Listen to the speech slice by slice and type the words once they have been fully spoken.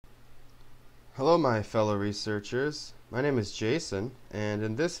Hello my fellow researchers, my name is Jason, and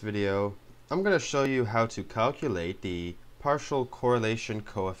in this video I'm going to show you how to calculate the partial correlation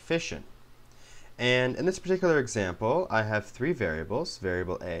coefficient. And in this particular example I have three variables,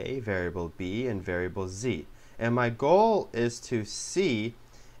 variable A, variable B, and variable Z. And my goal is to see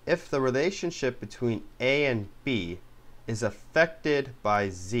if the relationship between A and B is affected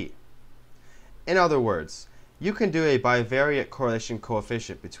by Z. In other words, you can do a bivariate correlation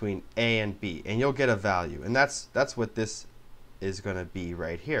coefficient between A and B, and you'll get a value. And that's what this is going to be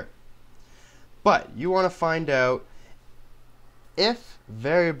right here. But you want to find out if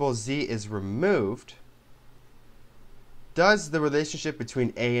variable Z is removed, does the relationship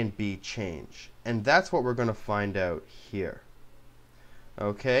between A and B change? And that's what we're going to find out here.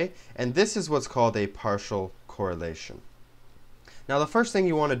 Okay? And this is what's called a partial correlation. Now the first thing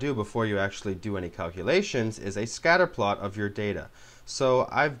you want to do before you actually do any calculations is a scatter plot of your data. So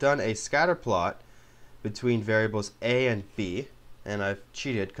I've done a scatter plot between variables A and B, and I've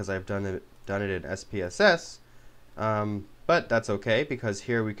cheated because I've done it in SPSS, but that's okay because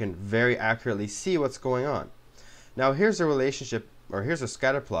here we can very accurately see what's going on. Now here's a relationship, or here's a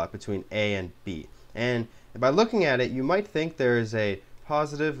scatter plot between A and B, and by looking at it you might think there is a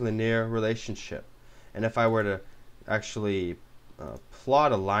positive linear relationship, and if I were to actually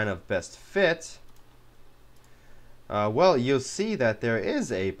plot a line of best fit, well, you'll see that there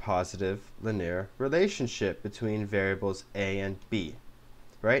is a positive linear relationship between variables A and B,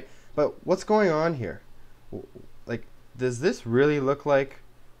 right? But what's going on here? Like, does this really look like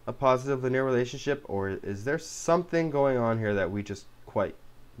a positive linear relationship, or is there something going on here that we just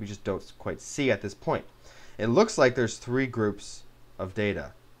don't quite see at this point? It looks like there's three groups of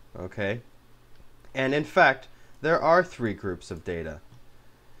data, okay? And in fact, there are three groups of data.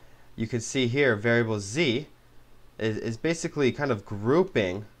 You can see here variable Z is basically kind of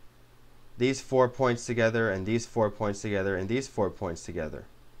grouping these 4 points together and these 4 points together and these 4 points together.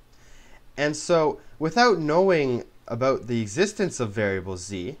 And so without knowing about the existence of variable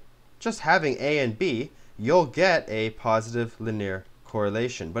Z, just having A and B, you'll get a positive linear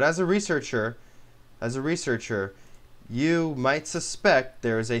correlation. But as a researcher, you might suspect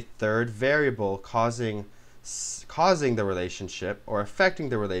there is a third variable causing the relationship or affecting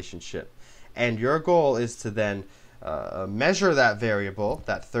the relationship, and your goal is to then measure that variable,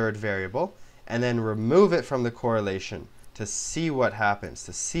 that third variable, and then remove it from the correlation to see what happens,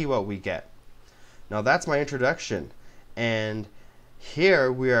 to see what we get. Now that's my introduction, and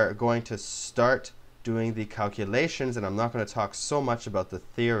here we are going to start doing the calculations, and I'm not going to talk so much about the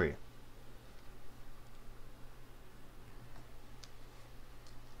theory.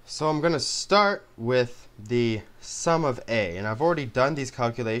 So I'm going to start with the sum of A, and I've already done these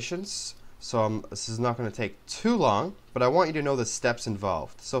calculations, so this is not going to take too long, but I want you to know the steps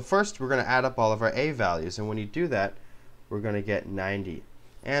involved. So first we're going to add up all of our A values, and when you do that we're going to get 90.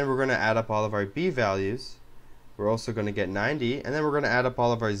 And we're going to add up all of our B values, we're also going to get 90, and then we're going to add up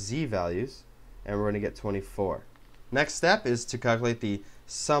all of our Z values, and we're going to get 24. Next step is to calculate the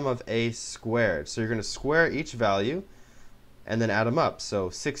sum of A squared. So you're going to square each value and then add them up.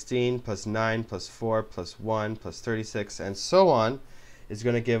 So 16 plus 9 plus 4 plus 1 plus 36 and so on is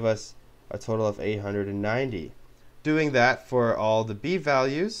going to give us a total of 890. Doing that for all the B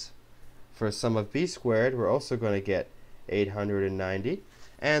values, for a sum of B squared, we're also going to get 890.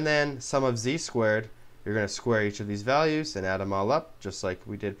 And then sum of Z squared, you're going to square each of these values and add them all up, just like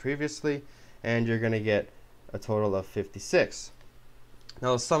we did previously, and you're going to get a total of 56.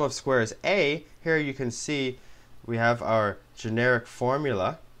 Now the sum of squares A, here you can see we have our generic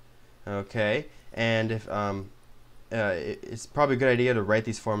formula, okay, and if it's probably a good idea to write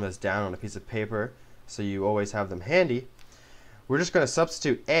these formulas down on a piece of paper so you always have them handy. We're just going to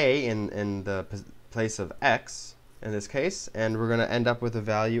substitute A in the place of X in this case, and we're going to end up with a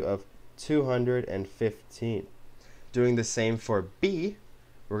value of 215. Doing the same for B,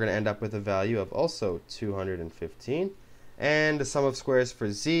 we're going to end up with a value of also 215, and the sum of squares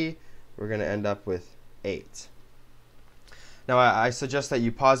for Z, we're going to end up with 8. Now I suggest that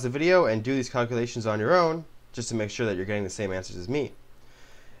you pause the video and do these calculations on your own just to make sure that you're getting the same answers as me.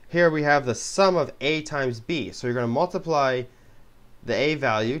 Here we have the sum of A times B. So you're going to multiply the A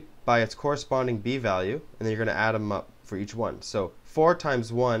value by its corresponding B value, and then you're going to add them up for each one. So 4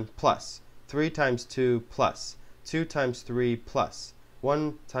 times 1 plus, 3 times 2 plus, 2 times 3 plus,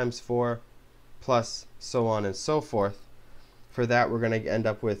 1 times 4 plus, so on and so forth. For that we're going to end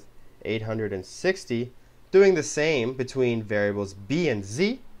up with 860. Doing the same between variables B and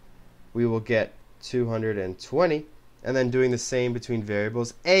Z, we will get 220, and then doing the same between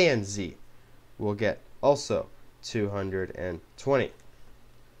variables A and Z, we'll get also 220.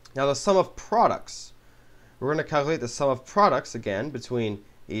 Now the sum of products. We're going to calculate the sum of products again between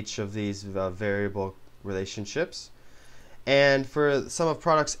each of these variable relationships. And for the sum of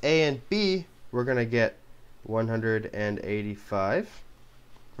products A and B, we're going to get 185.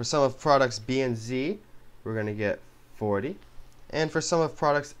 For sum of products B and Z, we're going to get 40. And for sum of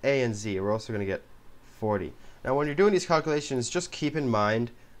products A and Z, we're also going to get 40. Now when you're doing these calculations, just keep in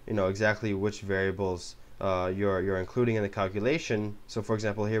mind, exactly which variables you're including in the calculation. So for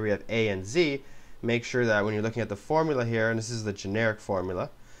example, here we have A and Z. Make sure that when you're looking at the formula here, and this is the generic formula,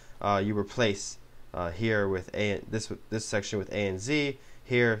 you replace here with A, this section with A and Z.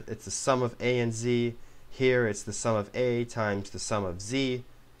 Here it's the sum of A and Z. Here it's the sum of A times the sum of Z,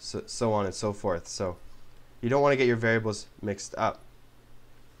 so on and so forth. So you don't want to get your variables mixed up.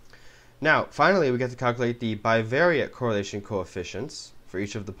 Now, finally, we get to calculate the bivariate correlation coefficients for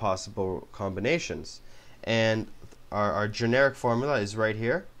each of the possible combinations. And our generic formula is right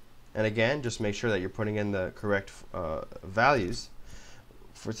here. And again, just make sure that you're putting in the correct values.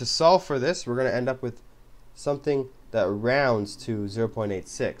 To solve for this, we're going to end up with something that rounds to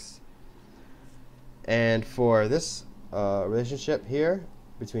 0.86. And for this relationship here,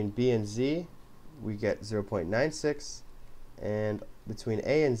 between B and Z, we get 0.96. And between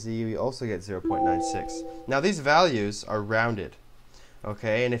A and Z, we also get 0.96. Now these values are rounded,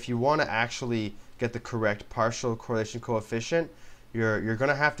 okay? And if you want to actually get the correct partial correlation coefficient, you're going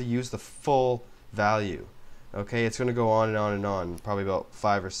to have to use the full value, okay? It's going to go on and on and on, probably about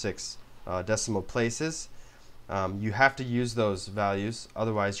 5 or 6 decimal places. You have to use those values,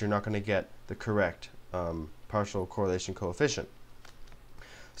 otherwise you're not going to get the correct partial correlation coefficient.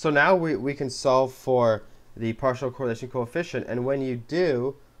 So now we can solve for the partial correlation coefficient, and when you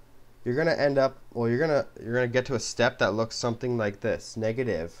do, you're going to end up, well, you're going to get to a step that looks something like this: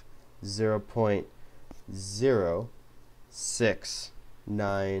 negative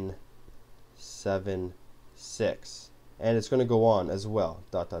 0.06976, and it's going to go on as well,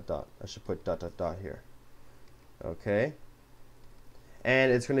 dot dot dot. I should put dot dot dot here, okay?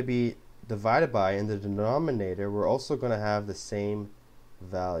 And it's going to be divided by, in the denominator, we're also going to have the same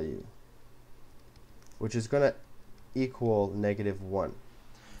value, which is going to equal -1.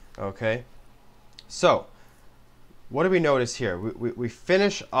 Okay? So, what do we notice here? We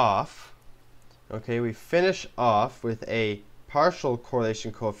finish off, okay, we finish off with a partial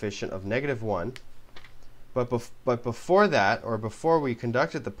correlation coefficient of -1, but before that, or before we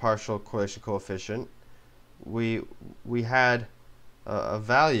conducted the partial correlation coefficient, we had a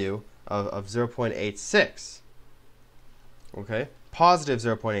value of 0.86, okay? Positive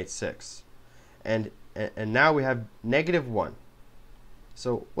 0.86. And now we have -1.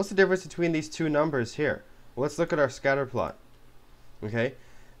 So what's the difference between these two numbers here? Well, let's look at our scatter plot. Okay,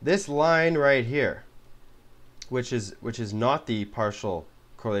 this line right here, which is not the partial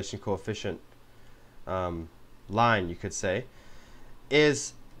correlation coefficient line, you could say,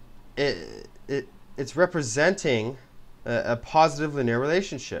 it's representing a positive linear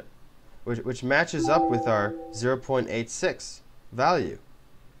relationship, which matches up with our 0.86 value.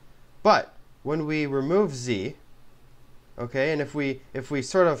 But when we remove Z, okay, and if we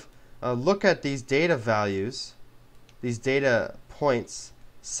sort of look at these data values, these data points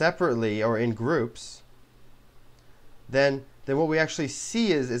separately or in groups, then what we actually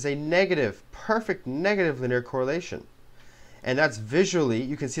see is a negative, perfect negative linear correlation. And that's visually,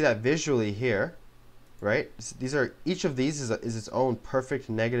 you can see that visually here, right? Each of these is its own perfect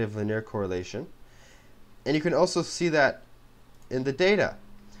negative linear correlation. And you can also see that in the data.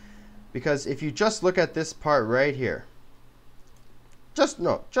 Because if you just look at this part right here, just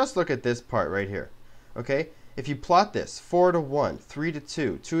look at this part right here, okay? If you plot this 4 to 1, 3 to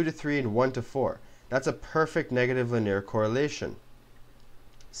 2, 2 to 3, and 1 to 4, that's a perfect negative linear correlation.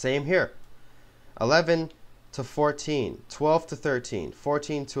 Same here. 11 to 14, 12 to 13,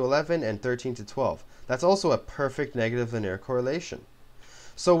 14 to 11, and 13 to 12. That's also a perfect negative linear correlation.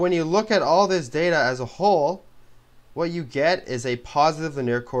 So when you look at all this data as a whole, what you get is a positive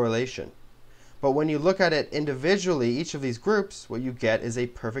linear correlation. But when you look at it individually, each of these groups, what you get is a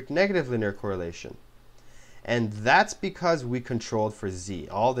perfect negative linear correlation. And that's because we controlled for Z.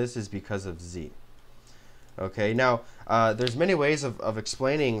 All this is because of Z. Okay, now there's many ways of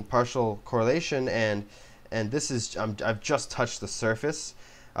explaining partial correlation, and this is I've just touched the surface.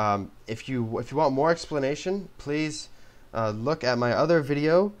 If you want more explanation, please look at my other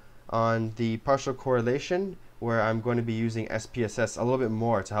video on the partial correlation, where I'm going to be using SPSS a little bit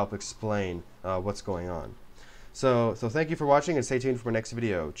more to help explain what's going on. So thank you for watching, and stay tuned for my next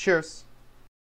video. Cheers!